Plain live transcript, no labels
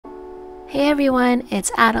Hey everyone, it's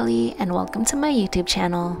Adelie and welcome to my YouTube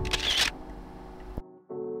channel.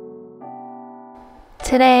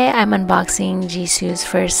 Today I'm unboxing Jisoo's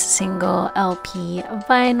first single LP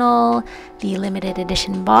vinyl, the limited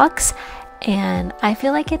edition box, and I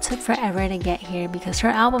feel like it took forever to get here because her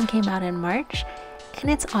album came out in March and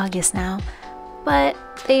it's August now. But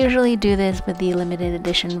they usually do this with the limited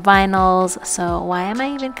edition vinyls, so why am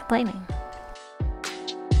I even complaining?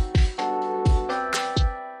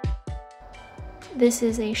 This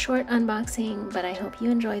is a short unboxing, but I hope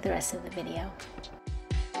you enjoy the rest of the video.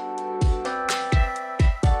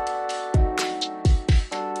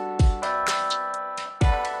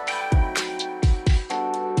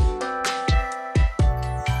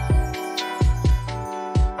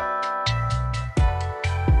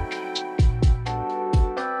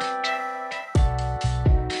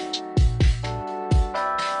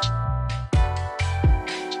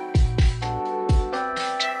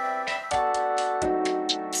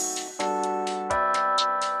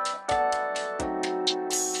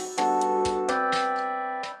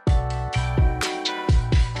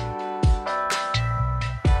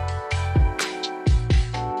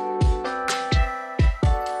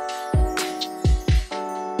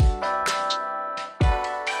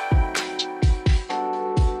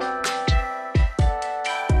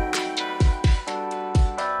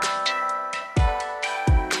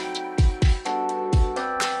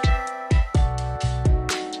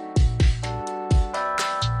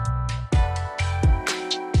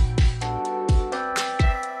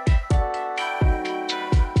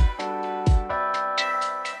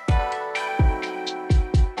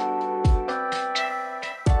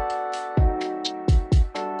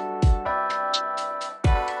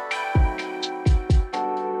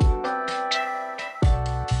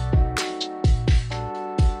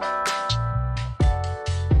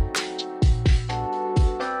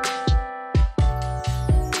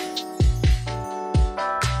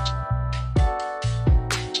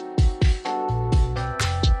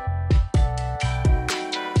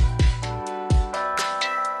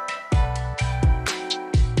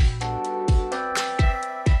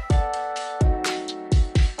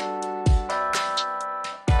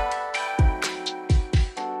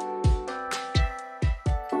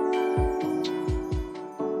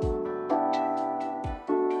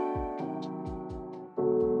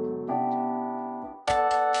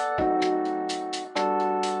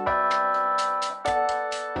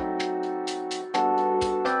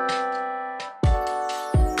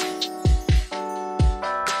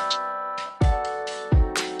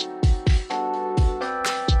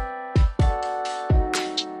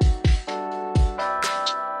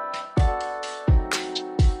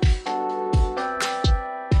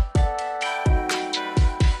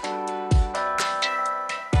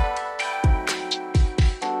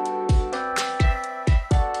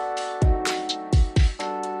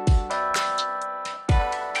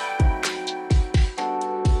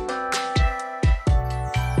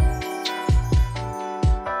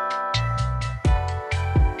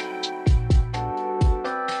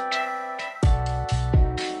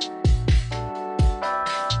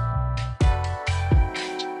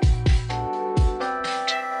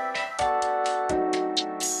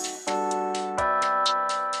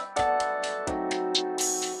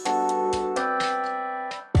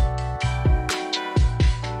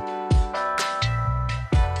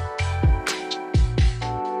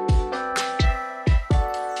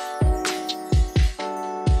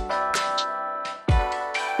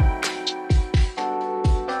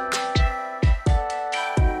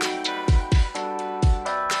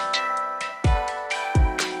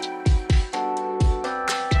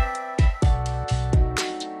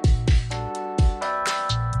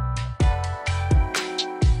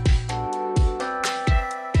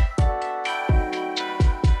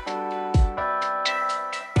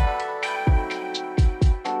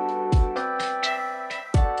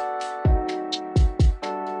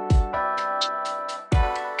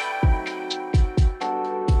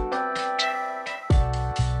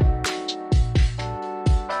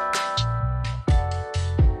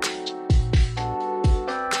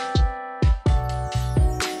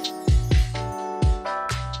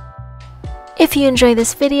 If you enjoyed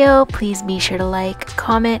this video, please be sure to like,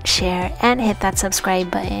 comment, share, and hit that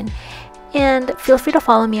subscribe button. And feel free to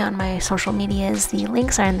follow me on my social medias. The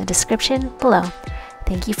links are in the description below.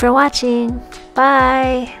 Thank you for watching.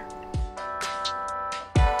 Bye!